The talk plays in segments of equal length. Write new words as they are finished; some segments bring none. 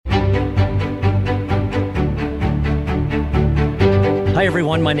Hi,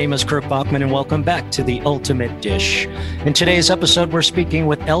 everyone. My name is Kirk Bachman, and welcome back to The Ultimate Dish. In today's episode, we're speaking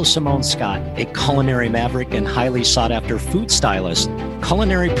with Elle Simone Scott, a culinary maverick and highly sought-after food stylist,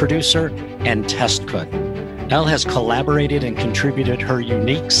 culinary producer, and test cook. Elle has collaborated and contributed her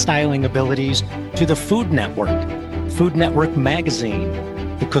unique styling abilities to the Food Network Magazine,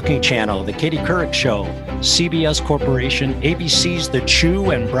 the Cooking Channel, the Katie Couric Show, CBS Corporation, ABC's The Chew,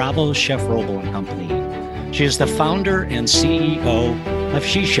 and Bravo's Chef Roble and Company. She is the founder and CEO of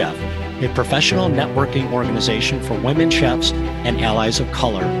SheChef, a professional networking organization for women chefs and allies of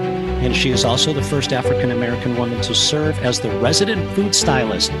color. And she is also the first African-American woman to serve as the resident food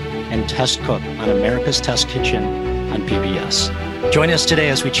stylist and test cook on America's Test Kitchen on PBS. Join us today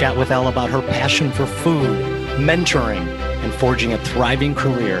as we chat with Elle about her passion for food, mentoring, and forging a thriving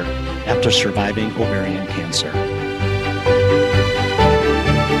career after surviving ovarian cancer.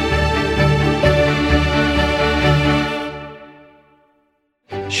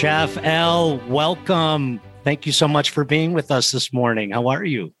 Chef Elle, welcome. Thank you so much for being with us this morning. How are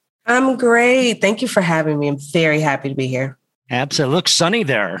you? I'm great. Thank you for having me. I'm very happy to be here. Absolutely. It looks sunny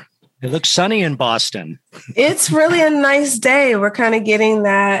there. It looks sunny in Boston. It's really a nice day. We're kind of getting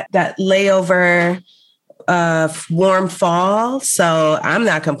that layover warm fall. So I'm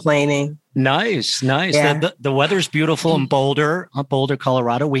not complaining. Nice. Yeah. The weather's beautiful in Boulder,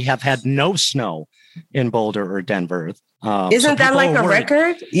 Colorado. We have had no snow in Boulder or Denver. Isn't that like a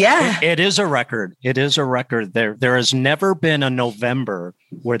record? Yeah. It is a record. It is a record. There has never been a November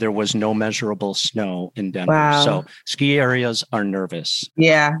where there was no measurable snow in Denver. Wow. So ski areas are nervous.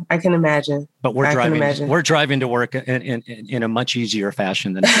 Yeah, I can imagine. But we're driving to work in a much easier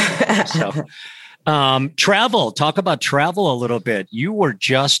fashion than so. Travel. Talk about travel a little bit. You were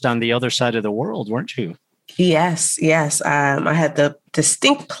just on the other side of the world, weren't you? Yes. I had the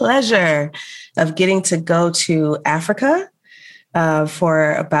distinct pleasure of getting to go to Africa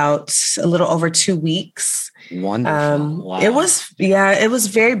for about a little over 2 weeks. Wonderful. Wow. It was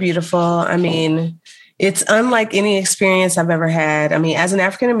very beautiful. I mean, it's unlike any experience I've ever had. I mean, as an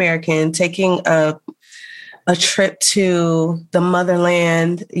African American, taking a trip to the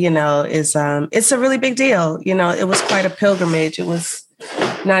motherland, is it's a really big deal. It was quite a pilgrimage. It was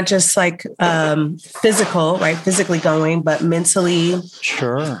not just like physical, right? Physically going, but mentally,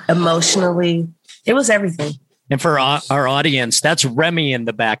 sure, emotionally. It was everything. And for our audience, that's Remy in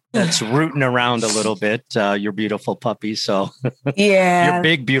the back that's rooting around a little bit, your beautiful puppy. So yeah, your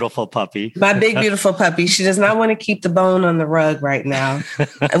big, beautiful puppy. My big, beautiful puppy. She does not want to keep the bone on the rug right now.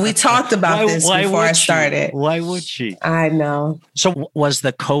 And we talked about this before I started. Why would she? I know. So was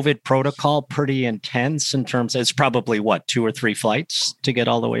the COVID protocol pretty intense in terms of, it's probably 2 or 3 flights to get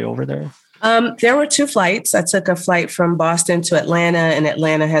all the way over there? There were 2 flights. I took a flight from Boston to Atlanta, and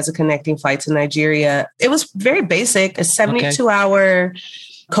Atlanta has a connecting flight to Nigeria. It was very basic, a 72-hour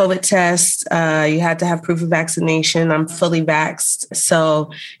COVID test. You had to have proof of vaccination. I'm fully vaxxed.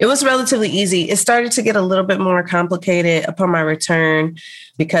 So it was relatively easy. It started to get a little bit more complicated upon my return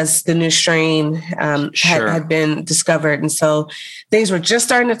because the new strain had been discovered. And so things were just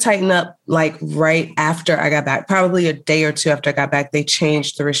starting to tighten up like right after I got back. Probably a day or 2 after I got back, they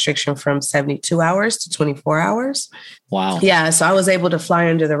changed the restriction from 72 hours to 24 hours. Wow. Yeah. So I was able to fly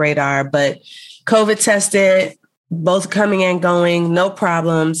under the radar, but COVID tested, both coming and going, no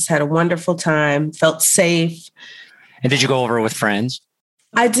problems, had a wonderful time, felt safe. And did you go over with friends?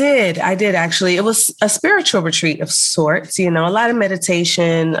 I did actually. It was a spiritual retreat of sorts, a lot of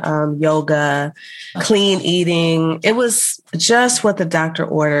meditation, yoga, clean eating. It was just what the doctor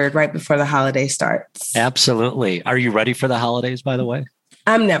ordered right before the holiday starts. Absolutely. Are you ready for the holidays, by the way?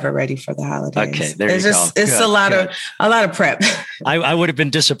 I'm never ready for the holidays. Okay, there you go. It's a lot of prep. I would have been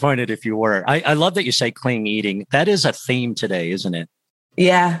disappointed if you were. I love that you say clean eating. That is a theme today, isn't it?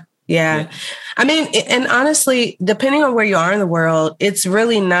 Yeah. I mean, and honestly, depending on where you are in the world, it's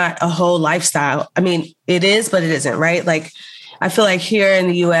really not a whole lifestyle. I mean, it is, but it isn't, right? Like, I feel like here in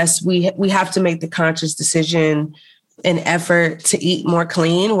the US, we have to make the conscious decision and effort to eat more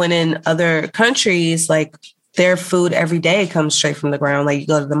clean, when in other countries, like, their food every day comes straight from the ground. Like, you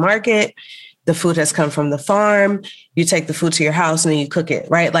go to the market, the food has come from the farm, you take the food to your house and then you cook it,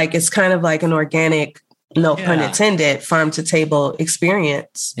 right? Like, it's kind of like an organic, no pun intended, farm to table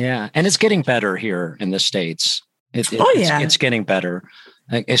experience. Yeah. And it's getting better here in the States. It's getting better,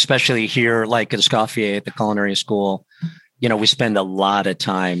 especially here, like at Escoffier at the culinary school. We spend a lot of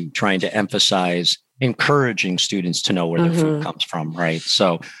time trying to emphasize encouraging students to know where their food comes from, right?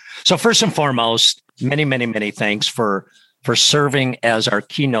 So first and foremost, many, many, many thanks for serving as our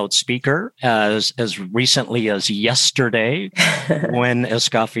keynote speaker as recently as yesterday when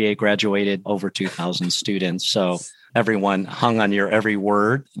Escoffier graduated over 2,000 students. So everyone hung on your every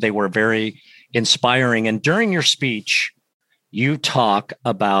word. They were very inspiring. And during your speech, you talk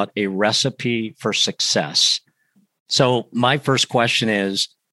about a recipe for success. So my first question is,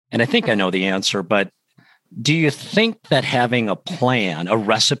 and I think I know the answer, but do you think that having a plan, a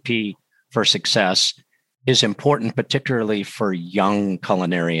recipe for success is important, particularly for young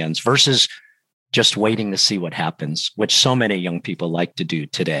culinarians versus just waiting to see what happens, which so many young people like to do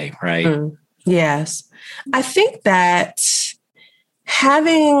today, right? Yes. I think that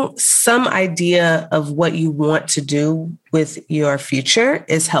having some idea of what you want to do with your future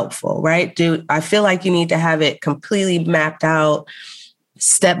is helpful, right? I feel like you need to have it completely mapped out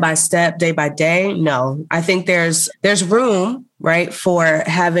step by step, day by day? No, I think there's room, right, for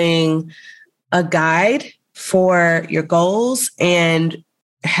having a guide for your goals and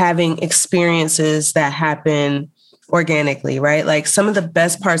having experiences that happen organically, right? Like some of the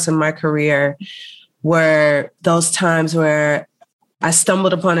best parts of my career were those times where I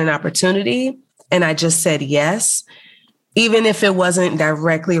stumbled upon an opportunity and I just said yes, even if it wasn't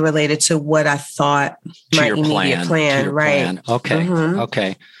directly related to what I thought my immediate plan, right? Plan. Okay.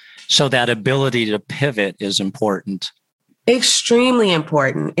 Okay. So that ability to pivot is important. Extremely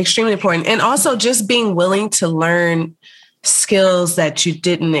important. Extremely important. And also just being willing to learn skills that you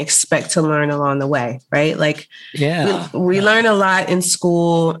didn't expect to learn along the way, right? Like we learn a lot in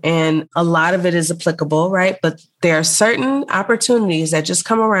school and a lot of it is applicable, right? But there are certain opportunities that just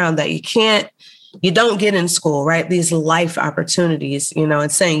come around that you don't get in school, right? These life opportunities,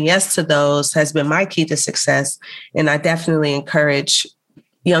 and saying yes to those has been my key to success. And I definitely encourage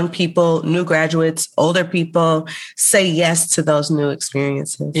young people, new graduates, older people, say yes to those new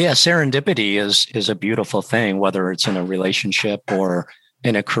experiences. Yeah, serendipity is a beautiful thing, whether it's in a relationship or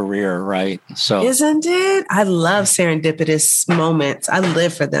in a career, right? So isn't it? I love serendipitous moments. I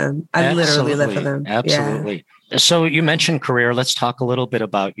live for them. I literally live for them. Absolutely. Yeah. So you mentioned career. Let's talk a little bit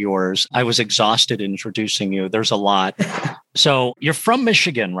about yours. I was exhausted introducing you. There's a lot. So you're from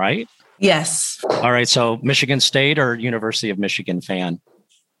Michigan, right? Yes. All right. So Michigan State or University of Michigan fan?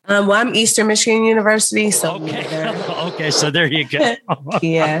 Well, I'm Eastern Michigan University, so okay. Neither. Okay, so there you go.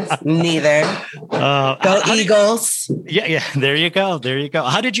 Yes, neither. Go Eagles. Yeah, there you go. There you go.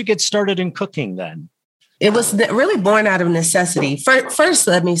 How did you get started in cooking then? It was really born out of necessity. First,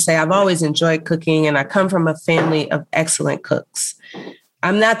 let me say, I've always enjoyed cooking, and I come from a family of excellent cooks.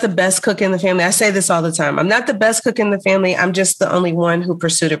 I'm not the best cook in the family. I say this all the time. I'm not the best cook in the family. I'm just the only one who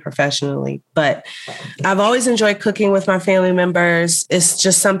pursued it professionally. But I've always enjoyed cooking with my family members. It's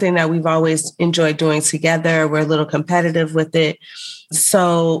just something that we've always enjoyed doing together. We're a little competitive with it.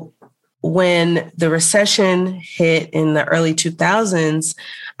 So when the recession hit in the early 2000s,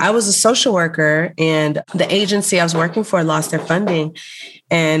 I was a social worker and the agency I was working for lost their funding.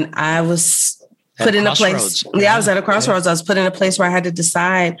 And I was put in a place. I was at a crossroads. I was put in a place where I had to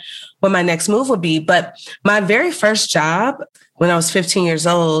decide what my next move would be. But my very first job when I was 15 years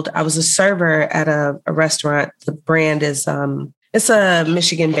old, I was a server at a restaurant. The brand is, it's a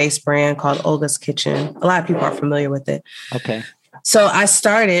Michigan-based brand called Olga's Kitchen. A lot of people are familiar with it. Okay. So I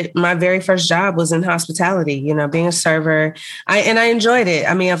started, my very first job was in hospitality, being a server. I enjoyed it.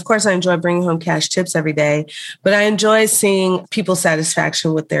 I mean, of course, I enjoy bringing home cash tips every day, but I enjoy seeing people's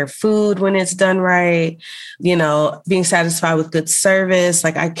satisfaction with their food when it's done right, being satisfied with good service.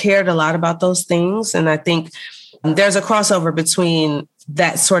 Like I cared a lot about those things. And I think there's a crossover between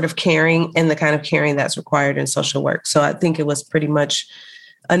that sort of caring and the kind of caring that's required in social work. So I think it was pretty much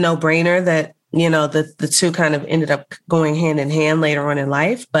a no-brainer that the two kind of ended up going hand in hand later on in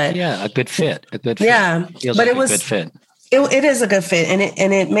life, but yeah, a good fit. Yeah, feels but like it was a good fit. It is a good fit,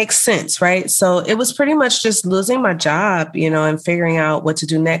 and it makes sense, right? So it was pretty much just losing my job, and figuring out what to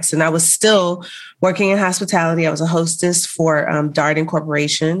do next. And I was still working in hospitality. I was a hostess for Darden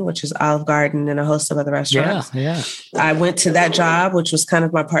Corporation, which is Olive Garden and a host of other restaurants. Yeah. I went to that job, which was kind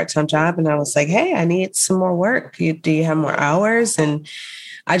of my part-time job, and I was like, "Hey, I need some more work. Do you have more hours?" And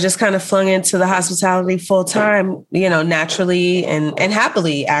I just kind of flung into the hospitality full time, naturally and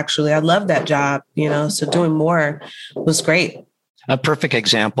happily, actually. I love that job, so doing more was great. A perfect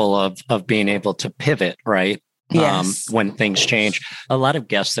example of being able to pivot, right? Yes. When things change. A lot of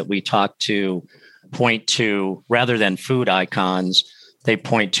guests that we talk to point to, rather than food icons, they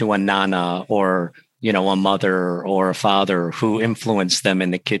point to a nana or a mother or a father who influenced them in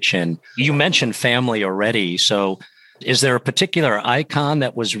the kitchen. You mentioned family already, so is there a particular icon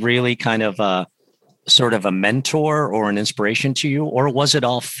that was really kind of a sort of a mentor or an inspiration to you? Or was it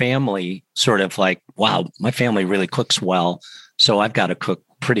all family, sort of like, wow, my family really cooks well, so I've got to cook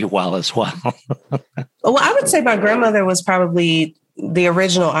pretty well as well? Well, I would say my grandmother was probably the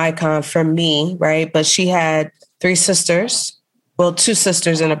original icon for me, right? But she had three sisters, well, two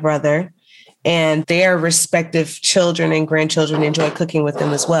sisters and a brother, and their respective children and grandchildren enjoy cooking with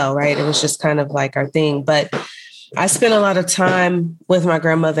them as well, right? It was just kind of like our thing. But I spent a lot of time with my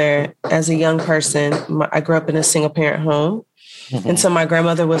grandmother as a young person. I grew up in a single parent home. Mm-hmm. And so my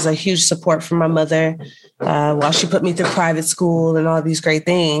grandmother was a huge support for my mother while she put me through private school and all these great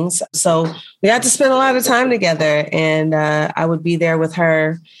things. So we had to spend a lot of time together, and I would be there with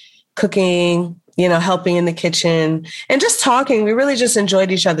her cooking, helping in the kitchen and just talking. We really just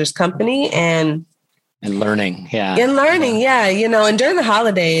enjoyed each other's company and learning. Yeah. And learning. Yeah. And during the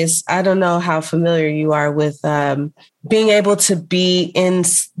holidays, I don't know how familiar you are with being able to be in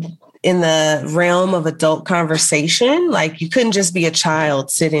the realm of adult conversation. Like, you couldn't just be a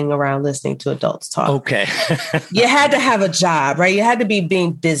child sitting around listening to adults talk. Okay. You had to have a job, right? You had to be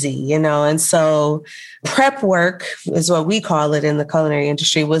being busy, and so prep work is what we call it in the culinary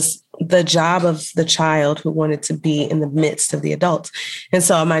industry, was the job of the child who wanted to be in the midst of the adults. And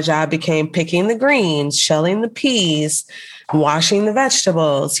so my job became picking the greens, shelling the peas, washing the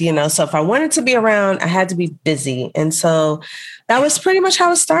vegetables, so if I wanted to be around, I had to be busy. And so that was pretty much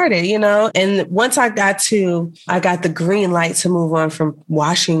how it started, and once I got the green light to move on from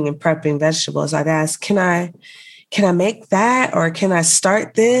washing and prepping vegetables, I'd ask, can I make that, or can I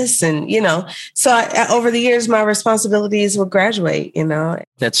start this? And, so over the years, my responsibilities would graduate,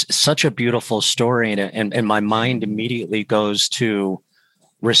 That's such a beautiful story. And my mind immediately goes to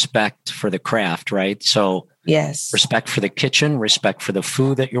respect for the craft, right? So yes, respect for the kitchen, respect for the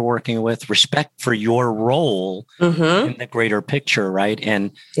food that you're working with, respect for your role in the greater picture, right?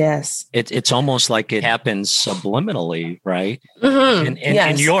 And yes, it's almost like it happens subliminally, right? Mm-hmm.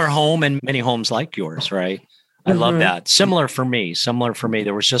 In your home and many homes like yours, right? I love that. Similar for me.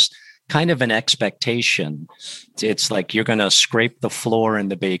 There was just kind of an expectation. It's like you're going to scrape the floor in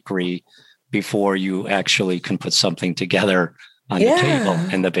the bakery before you actually can put something together on the table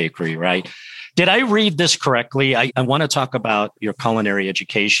in the bakery, right? Did I read this correctly? I want to talk about your culinary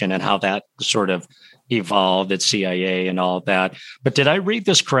education and how that sort of evolved at CIA and all of that. But did I read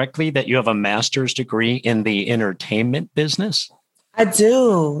this correctly, that you have a master's degree in the entertainment business? I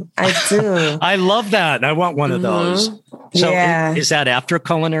do. I love that. I want one of those. So is that after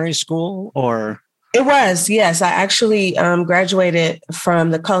culinary school or? It was, yes. I actually graduated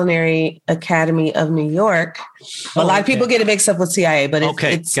from the Culinary Academy of New York. A lot of people get it mixed up with CIA, but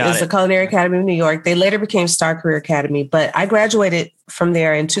it's the Culinary Academy of New York. They later became Star Career Academy, but I graduated from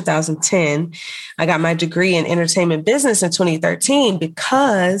there in 2010. I got my degree in entertainment business in 2013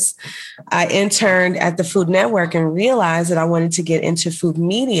 because I interned at the Food Network and realized that I wanted to get into food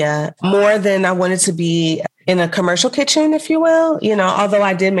media more than I wanted to be in a commercial kitchen, if you will, although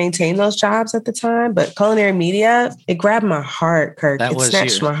I did maintain those jobs at the time, but culinary media, it grabbed my heart, Kirk. It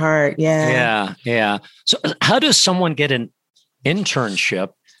snatched my heart. Yeah. Yeah. So how does someone get an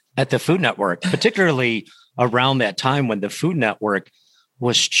internship at the Food Network, particularly around that time when the Food Network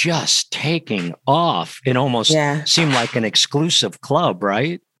was just taking off? It almost seemed like an exclusive club,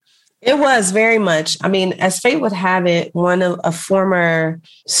 right? It was very much. I mean, as fate would have it, a former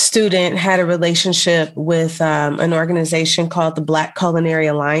student had a relationship with an organization called the Black Culinary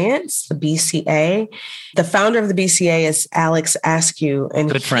Alliance, the BCA. The founder of the BCA is Alex Askew.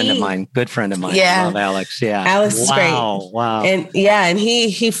 And Good friend of mine. Yeah. I love Alex. Yeah. Alex is great. Wow. And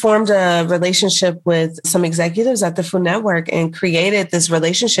he formed a relationship with some executives at the Food Network and created this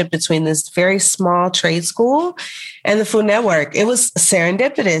relationship between this very small trade school and the Food Network. It was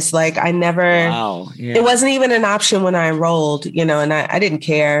serendipitous. Like it wasn't even an option when I enrolled, and I didn't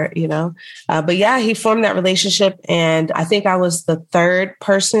care, but he formed that relationship. And I think I was the third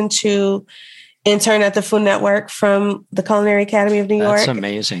person to intern at the Food Network from the Culinary Academy of New York. That's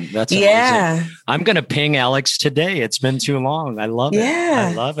amazing. Yeah. I'm going to ping Alex today. It's been too long. I love it.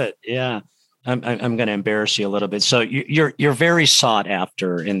 I love it. Yeah. I'm going to embarrass you a little bit. So you're very sought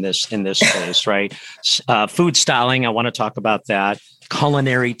after in this space, right? Food styling. I want to talk about that.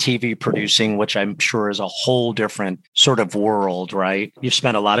 Culinary TV producing, which I'm sure is a whole different sort of world, right? You've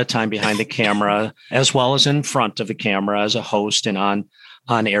spent a lot of time behind the camera as well as in front of the camera as a host and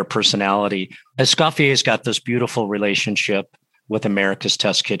on-air personality. Escoffier's got this beautiful relationship with America's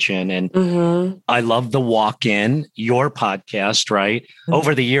Test Kitchen. And I love the walk-in, your podcast, right?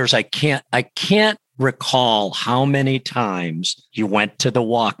 Over the years, I can't recall how many times you went to the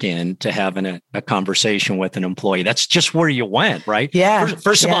walk-in to have a conversation with an employee. That's just where you went, right? Yeah.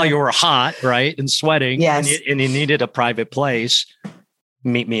 First of all, you were hot, right? And sweating. Yes. And you needed a private place.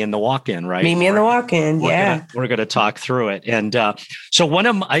 Meet me in the walk-in, right? Meet me in the walk-in. Yeah. We're going to talk through it. And so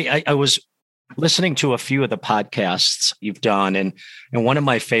I was listening to a few of the podcasts you've done, and one of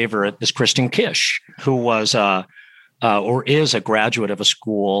my favorite is Kristen Kish, who was or is a graduate of a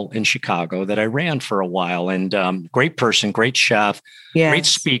school in Chicago that I ran for a while, and great person, great chef, great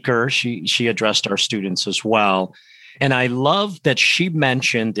speaker. She addressed our students as well. And I love that she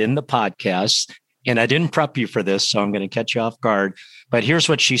mentioned in the podcast, and I didn't prep you for this, so I'm going to catch you off guard, but here's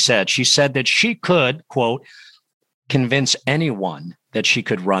what she said. She said that she could, quote, convince anyone that she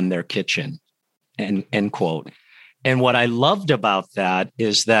could run their kitchen, end quote. And what I loved about that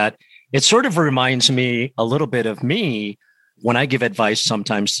is that it sort of reminds me a little bit of me when I give advice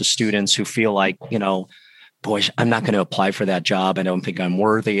sometimes to students who feel like, boy, I'm not going to apply for that job. I don't think I'm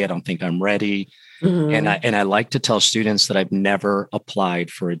worthy. I don't think I'm ready. Mm-hmm. And I like to tell students that I've never applied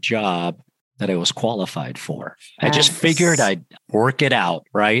for a job that I was qualified for. Yes. I just figured I'd work it out,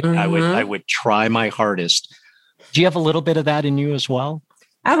 right? Mm-hmm. I would try my hardest. Do you have a little bit of that in you as well?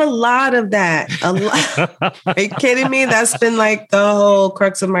 I have a lot of that. A lot. Are you kidding me? That's been like the whole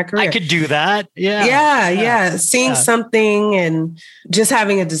crux of my career. I could do that. Yeah. Seeing something and just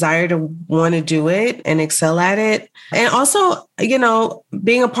having a desire to want to do it and excel at it. And also,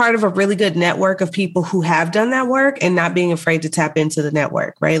 being a part of a really good network of people who have done that work and not being afraid to tap into the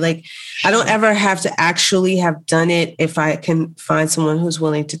network, right? Like, I don't ever have to actually have done it if I can find someone who's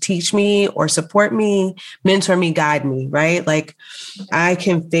willing to teach me or support me, mentor me, guide me, right? Like, I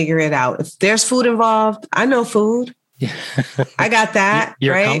can figure it out. If there's food involved, I know food. I got that.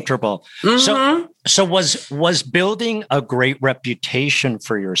 You're right? Comfortable. Mm-hmm. So was building a great reputation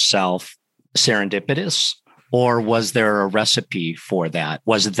for yourself serendipitous, or was there a recipe for that?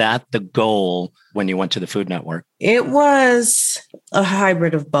 Was that the goal when you went to the Food Network? It was a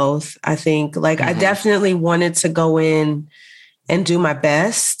hybrid of both, I think. Like, I definitely wanted to go in and do my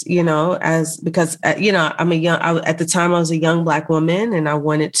best, because at the time I was a young Black woman, and I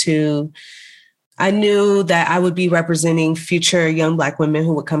knew that I would be representing future young Black women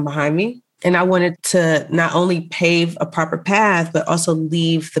who would come behind me. And I wanted to not only pave a proper path, but also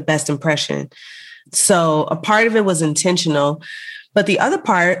leave the best impression. So a part of it was intentional, but the other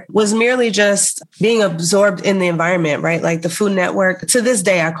part was merely just being absorbed in the environment, right? Like the Food Network, to this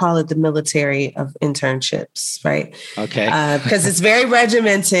day, I call it the military of internships, right? Okay. Because it's very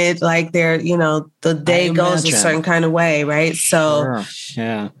regimented, like the day goes a certain kind of way, right? So,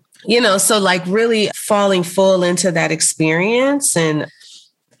 sure. Yeah. So like really falling full into that experience and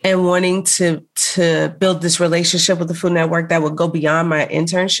wanting to build this relationship with the Food Network that would go beyond my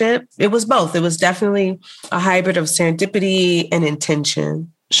internship. It was both. It was definitely a hybrid of serendipity and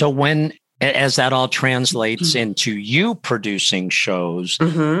intention. So as that all translates into you producing shows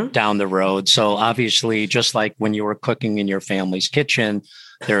down the road. So obviously, just like when you were cooking in your family's kitchen,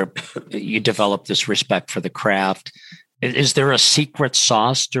 you developed this respect for the craft. Is there a secret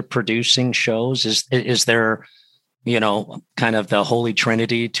sauce to producing shows? Is there kind of the holy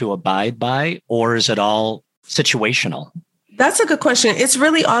trinity to abide by, or is it all situational? That's a good question. It's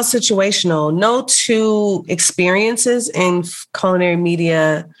really all situational. No two experiences in culinary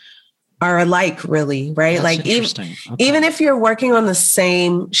media are alike, really, right? That's like even if you're working on the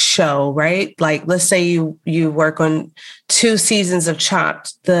same show, right? Like, let's say you work on 2 seasons of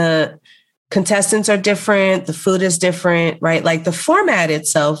Chopped, the contestants are different, the food is different, right? Like the format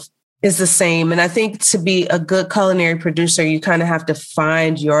itself is the same. And I think to be a good culinary producer, you kind of have to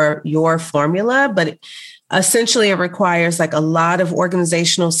find your formula, but essentially it requires like a lot of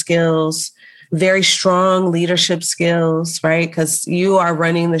organizational skills, very strong leadership skills, right? Because you are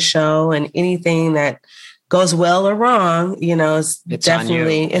running the show, and anything that goes well or wrong, it's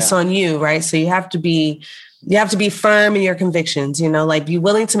definitely, it's on you, right? So you have to be firm in your convictions, like be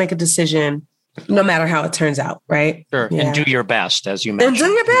willing to make a decision no matter how it turns out, right? Sure. Yeah. And do your best, as you mentioned. And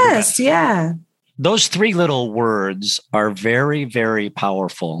do your best, yeah. Those 3 little words are very, very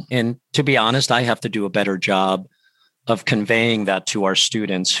powerful. And to be honest, I have to do a better job of conveying that to our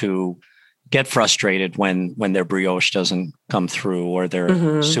students who get frustrated when their brioche doesn't come through or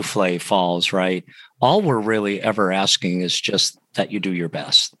their souffle falls, right? All we're really ever asking is just that you do your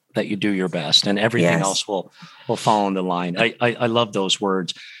best, and everything else will fall in the line. I love those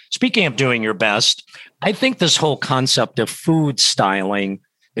words. Speaking of doing your best, I think this whole concept of food styling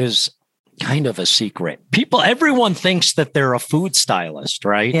is kind of a secret. Everyone thinks that they're a food stylist,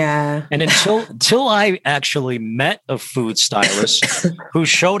 right? Yeah. And until I actually met a food stylist who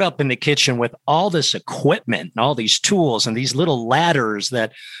showed up in the kitchen with all this equipment and all these tools and these little ladders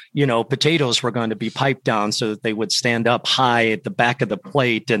that, potatoes were going to be piped down so that they would stand up high at the back of the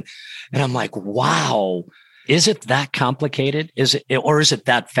plate. And I'm like, wow. Is it that complicated? Is it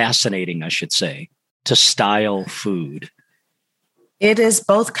that fascinating, I should say, to style food? It is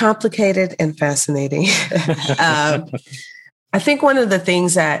both complicated and fascinating. I think one of the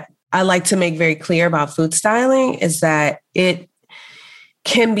things that I like to make very clear about food styling is that it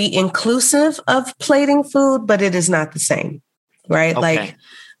can be inclusive of plating food, but it is not the same, right? Okay. Like,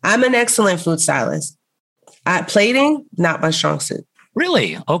 I'm an excellent food stylist. Plating, not my strong suit.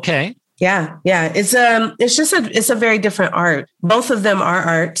 Really? Okay. Yeah. It's a very different art. Both of them are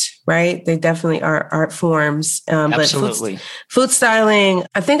art, right? They definitely are art forms. Absolutely. But food styling,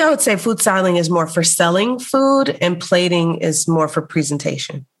 I think I would say food styling is more for selling food and plating is more for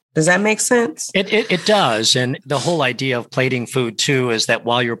presentation. Does that make sense? It does. And the whole idea of plating food too is that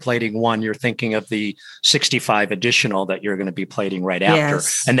while you're plating one, you're thinking of the 65 additional that you're going to be plating right after.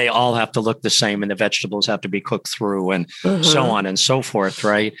 Yes. And they all have to look the same and the vegetables have to be cooked through and so on and so forth,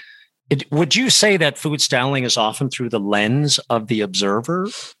 right? Would you say that food styling is often through the lens of the observer?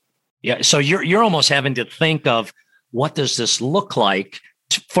 Yeah. So you're almost having to think of what does this look like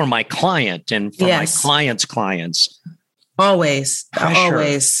for my client and for my client's clients? Always.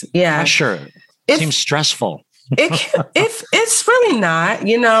 Yeah. Pressure. Seems stressful. If it's really not,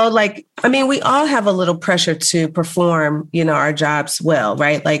 we all have a little pressure to perform, our jobs well,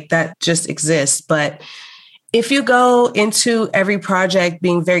 right? Like that just exists. But if you go into every project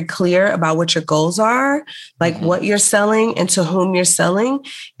being very clear about what your goals are, like what you're selling and to whom you're selling,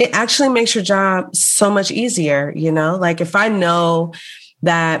 it actually makes your job so much easier, Like if I know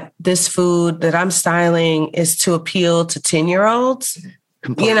that this food that I'm styling is to appeal to 10-year-olds,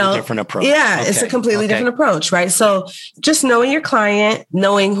 completely different approach. Yeah, okay. It's a completely different approach, right? So just knowing your client,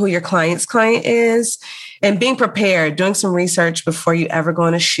 knowing who your client's client is, and being prepared, doing some research before you ever go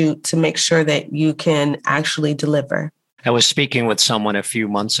on a shoot to make sure that you can actually deliver. I was speaking with someone a few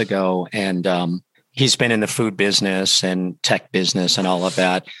months ago, and he's been in the food business and tech business and all of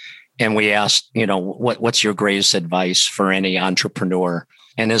that. And we asked, what's your greatest advice for any entrepreneur?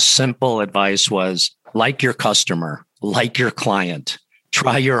 And his simple advice was, like your customer, like your client,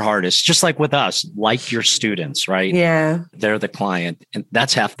 try your hardest, just like with us, like your students, right? Yeah. They're the client. And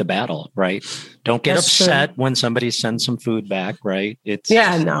that's half the battle, right? Don't get upset when somebody sends some food back, right?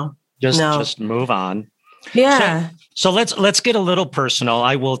 Just move on. Yeah. So let's get a little personal.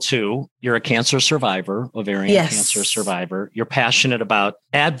 I will too. You're a cancer survivor, ovarian cancer survivor. You're passionate about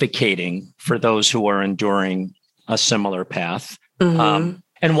advocating for those who are enduring a similar path.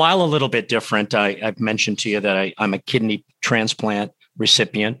 And while a little bit different, I've mentioned to you that I'm a kidney transplant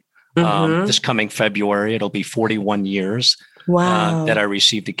recipient. This coming February, it'll be 41 years that I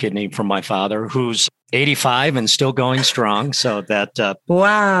received a kidney from my father, who's 85 and still going strong. So that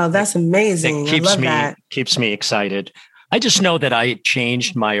that's amazing. Keeps me excited. I just know that I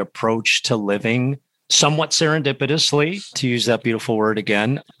changed my approach to living somewhat serendipitously, to use that beautiful word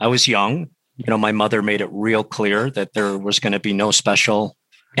again. I was young. My mother made it real clear that there was going to be no special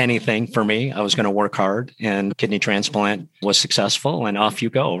anything for me. I was going to work hard, and kidney transplant was successful, and off you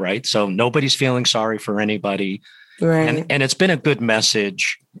go, right? So nobody's feeling sorry for anybody. Right. And it's been a good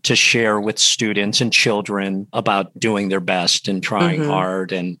message to share with students and children about doing their best and trying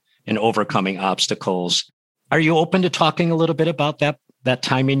hard and overcoming obstacles. Are you open to talking a little bit about that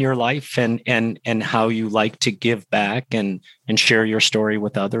time in your life and how you like to give back and share your story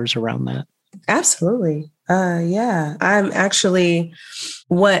with others around that? Absolutely. Yeah. I'm actually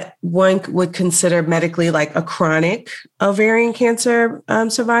what one would consider medically like a chronic ovarian cancer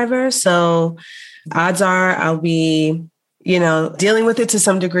survivor. So odds are I'll be, dealing with it to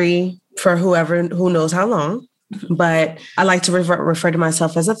some degree for who knows how long. But I like to refer to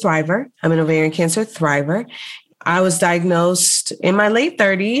myself as a thriver. I'm an ovarian cancer thriver. I was diagnosed in my late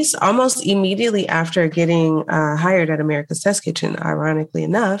 30s, almost immediately after getting hired at America's Test Kitchen, ironically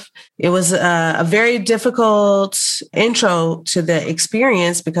enough. It was a very difficult intro to the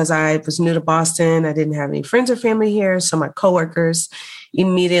experience because I was new to Boston. I didn't have any friends or family here. So my coworkers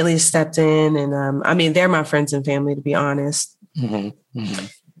immediately stepped in. And they're my friends and family, to be honest. And,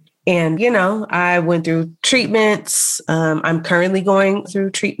 I went through treatments. I'm currently going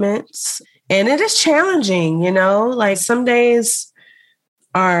through treatments. And it is challenging, like some days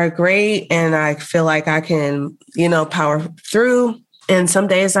are great and I feel like I can, power through. And some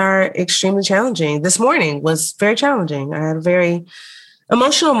days are extremely challenging. This morning was very challenging. I had a very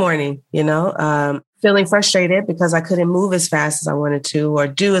emotional morning, feeling frustrated because I couldn't move as fast as I wanted to or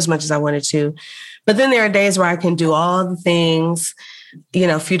do as much as I wanted to. But then there are days where I can do all the things,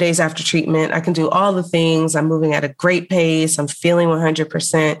 a few days after treatment, I can do all the things. I'm moving at a great pace. I'm feeling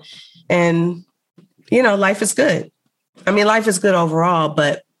 100%. And, life is good. Life is good overall,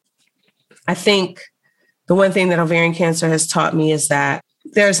 but I think the one thing that ovarian cancer has taught me is that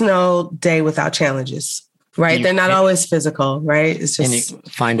there's no day without challenges. right? They're not always physical, right? It's just... And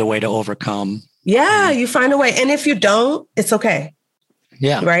you find a way to overcome. Yeah, you find a way. And if you don't, it's okay.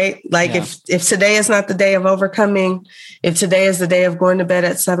 Yeah. Right. Like if today is not the day of overcoming, if today is the day of going to bed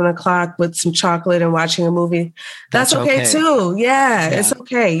at 7:00 with some chocolate and watching a movie, that's okay too. Yeah, it's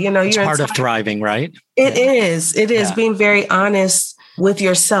okay. You know, it's part of thriving, right? It is. It is being very honest with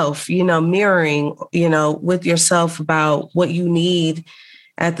yourself, you know, mirroring, you know, with yourself about what you need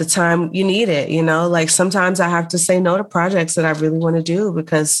at the time you need it. You know, like sometimes I have to say no to projects that I really want to do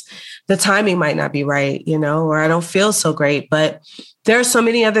because the timing might not be right, you know, or I don't feel so great. But there are so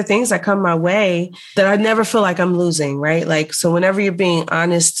many other things that come my way that I never feel like I'm losing, right? Like, so whenever you're being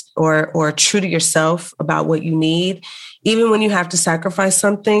honest or true to yourself about what you need, even when you have to sacrifice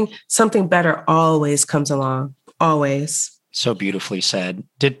something better always comes along, always. So beautifully said.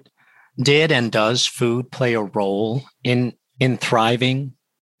 Did and does food play a role in thriving?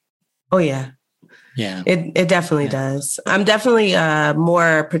 Oh, yeah. Yeah. It definitely does. I'm definitely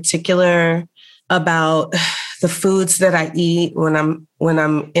more particular about the foods that I eat when I'm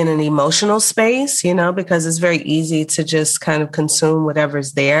in an emotional space, you know, because it's very easy to just kind of consume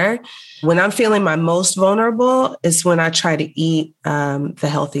whatever's there. When I'm feeling my most vulnerable is when I try to eat the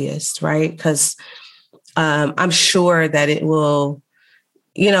healthiest, right? Because I'm sure that it will,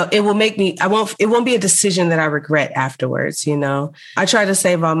 you know, it will make me, it won't be a decision that I regret afterwards, you know. I try to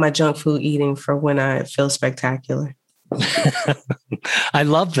save all my junk food eating for when I feel spectacular. I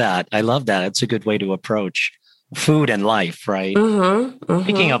love that. It's a good way to approach food and life, right? Mm-hmm, mm-hmm.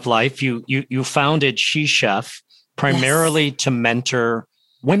 Speaking of life, you founded SheChef primarily to mentor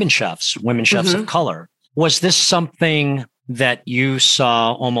women chefs of color. Was this something that you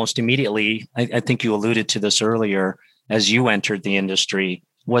saw almost immediately? I think you alluded to this earlier as you entered the industry.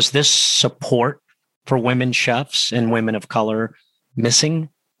 Was this support for women chefs and women of color missing?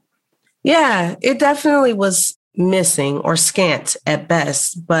 Yeah, it definitely was missing or scant at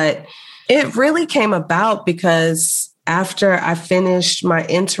best, but it really came about because after I finished my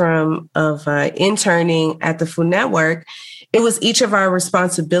interim of interning at the Food Network, it was each of our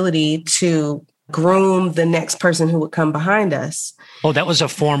responsibility to groom the next person who would come behind us. Oh, that was a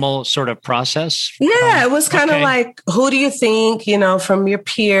formal sort of process? Yeah, it was kind of like, who do you think, you know, from your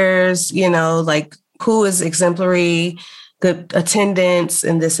peers, you know, like who is exemplary, good attendance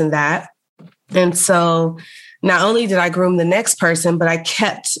and this and that. And so not only did I groom the next person, but I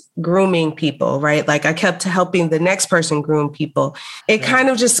kept grooming people, right? Like I kept helping the next person groom people. It kind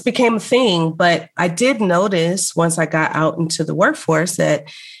of just became a thing. But I did notice once I got out into the workforce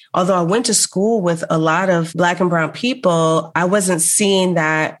that although I went to school with a lot of Black and brown people, I wasn't seeing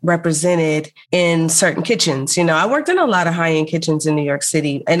that represented in certain kitchens. You know, I worked in a lot of high-end kitchens in New York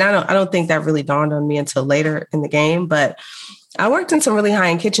City, and I don't think that really dawned on me until later in the game, but I worked in some really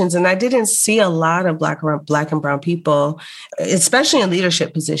high-end kitchens and I didn't see a lot of Black and brown people, especially in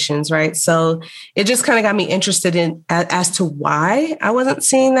leadership positions, right? So it just kind of got me interested in as to why I wasn't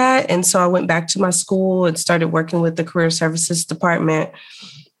seeing that. And so I went back to my school and started working with the career services department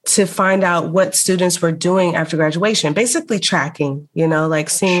to find out what students were doing after graduation, basically tracking, you know, like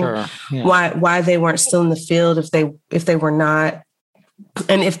seeing why they weren't still in the field, if they were not,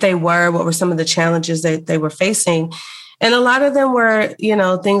 and if they were, what were some of the challenges that they were facing. And a lot of them were, you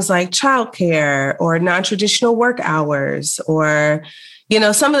know, things like childcare or non-traditional work hours or, you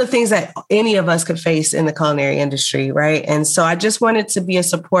know, some of the things that any of us could face in the culinary industry, right? And so I just wanted to be a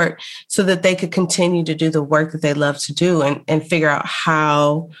support so that they could continue to do the work that they love to do and figure out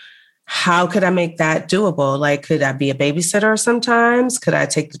how could I make that doable? Like, could I be a babysitter sometimes? Could I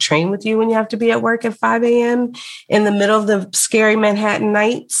take the train with you when you have to be at work at 5 a.m. in the middle of the scary Manhattan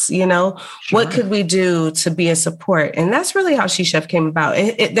nights? You know, What could we do to be a support? And that's really how SheChef came about.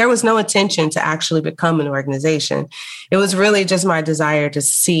 There was no intention to actually become an organization. It was really just my desire to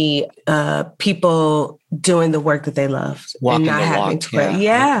see people doing the work that they loved. Walking and not the having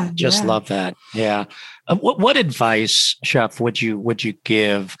walk. To Just love that. Yeah. What advice, Chef, would you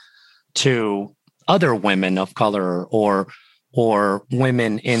give to other women of color or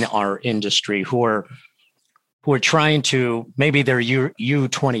women in our industry who are trying to, maybe they're you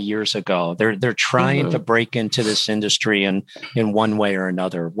 20 years ago, they're trying to break into this industry in one way or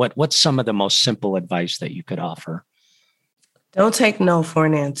another? What's some of the most simple advice that you could offer? Don't take no for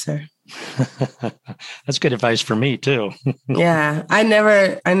an answer. That's good advice for me too. Yeah, I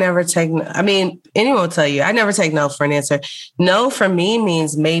never take. I mean, anyone will tell you I never take no for an answer. No for me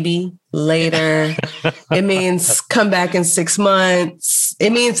means maybe later. It means come back in 6 months.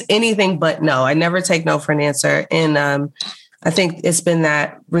 It means anything but no. I never take no for an answer. And I think it's been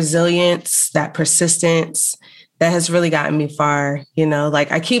that resilience, that persistence, that has really gotten me far. You know,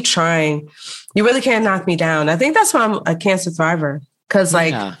 like I keep trying. You really can't knock me down. I think that's why I'm a cancer thriver. Cause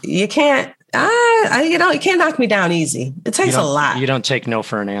like you can't, you can't knock me down easy. It takes a lot. You don't take no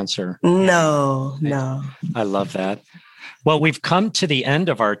for an answer. No. I love that. Well, we've come to the end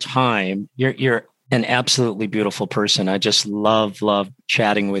of our time. You're an absolutely beautiful person. I just love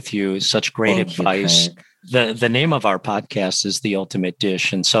chatting with you. Such great advice. The name of our podcast is The Ultimate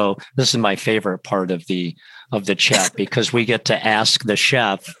Dish. And so this is my favorite part of the chat because we get to ask the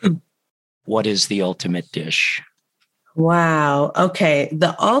chef, what is the ultimate dish? Wow. Okay.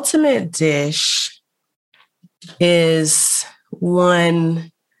 The ultimate dish is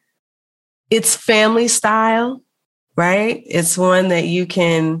it's family style, right? It's one that you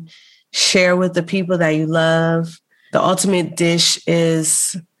can share with the people that you love. The ultimate dish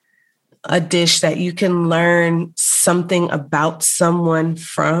is a dish that you can learn something about someone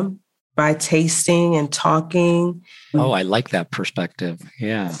from by tasting and talking. Oh, I like that perspective.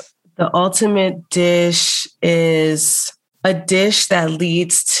 Yeah. The ultimate dish is a dish that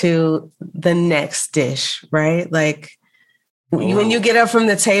leads to the next dish, right? Like when you get up from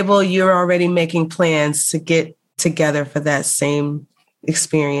the table, you're already making plans to get together for that same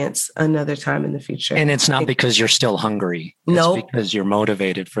experience another time in the future. And it's not because you're still hungry. No, it's because you're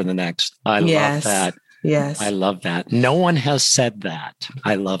motivated for the next. I love that. Yes. I love that. No one has said that.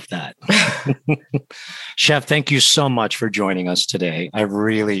 I love that. Chef, thank you so much for joining us today. I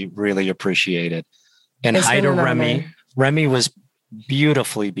really, really appreciate it. And hi to Remy. Remy was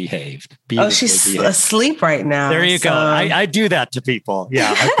beautifully behaved. She's asleep right now. There you go. I do that to people.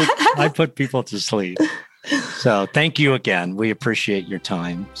 Yeah, I put people to sleep. So thank you again. We appreciate your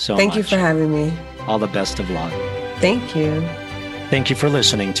time so much. Thank you for having me. All the best of luck. Thank you. Thank you for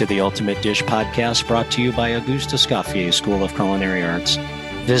listening to the Ultimate Dish podcast brought to you by Auguste Escoffier School of Culinary Arts.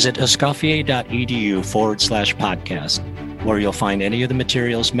 Visit escoffier.edu/podcast, where you'll find any of the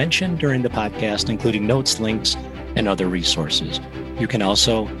materials mentioned during the podcast, including notes, links, and other resources. You can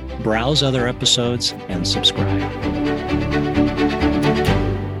also browse other episodes and subscribe.